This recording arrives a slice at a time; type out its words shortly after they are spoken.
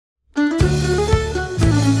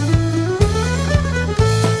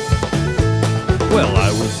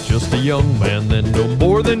just a young man then, no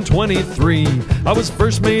more than 23. I was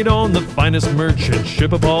first mate on the finest merchant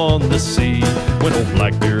ship upon the sea, when old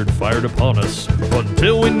Blackbeard fired upon us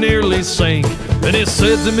until we nearly sank. Then he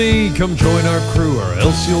said to me, come join our crew or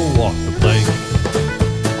else you'll walk the plank.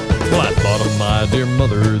 Well, I thought of my dear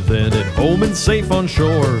mother then, at home and safe on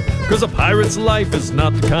shore, 'cause a pirate's life is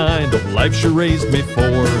not the kind of life she raised me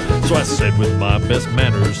for. So I said with my best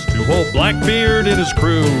manners to old Blackbeard and his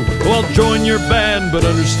crew, oh, I'll join your band, but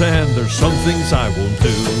understand there's some things I won't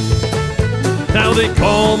do. Now they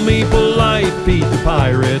call me Polite Pete the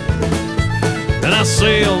Pirate, and I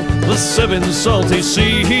sail the 7 salty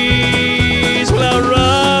seas. Well, I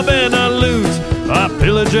rob and I loot, I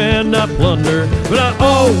pillage and I plunder, but I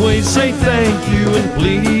always say thank you and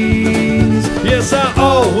please. Yes, I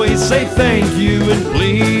always say thank you and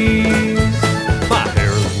please. My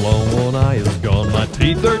hair is long, one eye is gone, my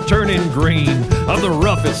teeth are turning green. I'm the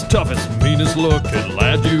roughest, toughest, meanest looking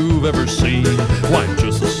lad you've ever seen. Why,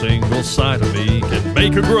 just a single sight of me can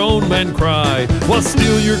make a grown man cry. Well,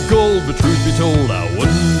 steal your gold, but truth be told, I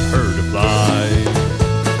wouldn't hurt a fly.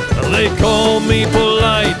 They call me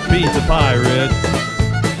Polite Pete the Pirate,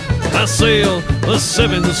 I sail the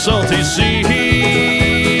 7 salty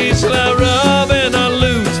seas. I rob and I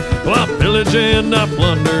loot, I pillage and I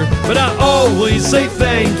plunder, but I always say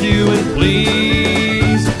thank you and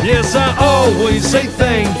please. Yes, I always say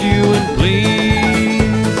thank you and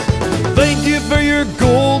please. Thank you for your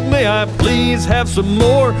gold, may I please have some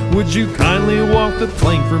more? Would you kindly walk the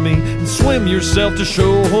plank for me and swim yourself to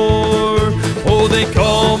shore? Oh, they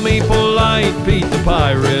call me Polite Pete the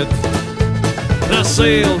Pirate, and I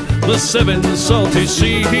sail the 7 salty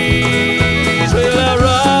seas. Well, I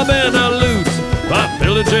rob and I loot, I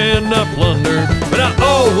pillage and I plunder, but I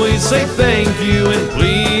always say thank you and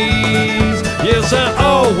please. Yes, I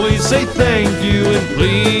always say thank you and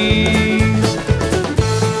please.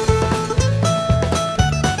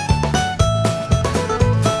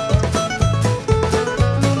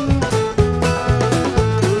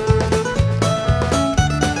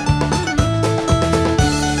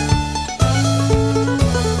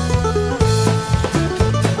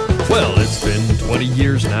 Well, it's been 20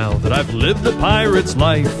 years now that I've lived a pirate's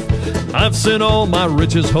life. I've sent all my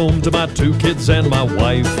riches home to my 2 kids and my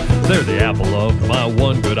wife. They're the apple of my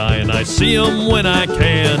one good eye, and I see them when I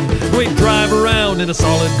can. We drive around in a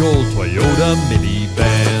solid gold Toyota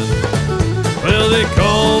minivan. Well, they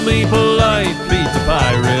call me Polite Pete the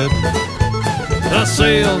Pirate, I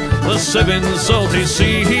sail the 7 salty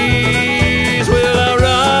seas. Well, I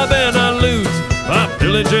rob and I loot, I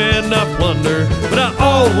pillage and I plunder, but I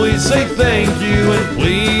always say thank you and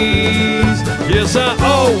please. Yes, I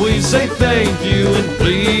always say thank you and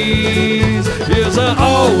please. Yes, I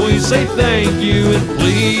always say thank you and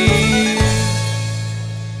please.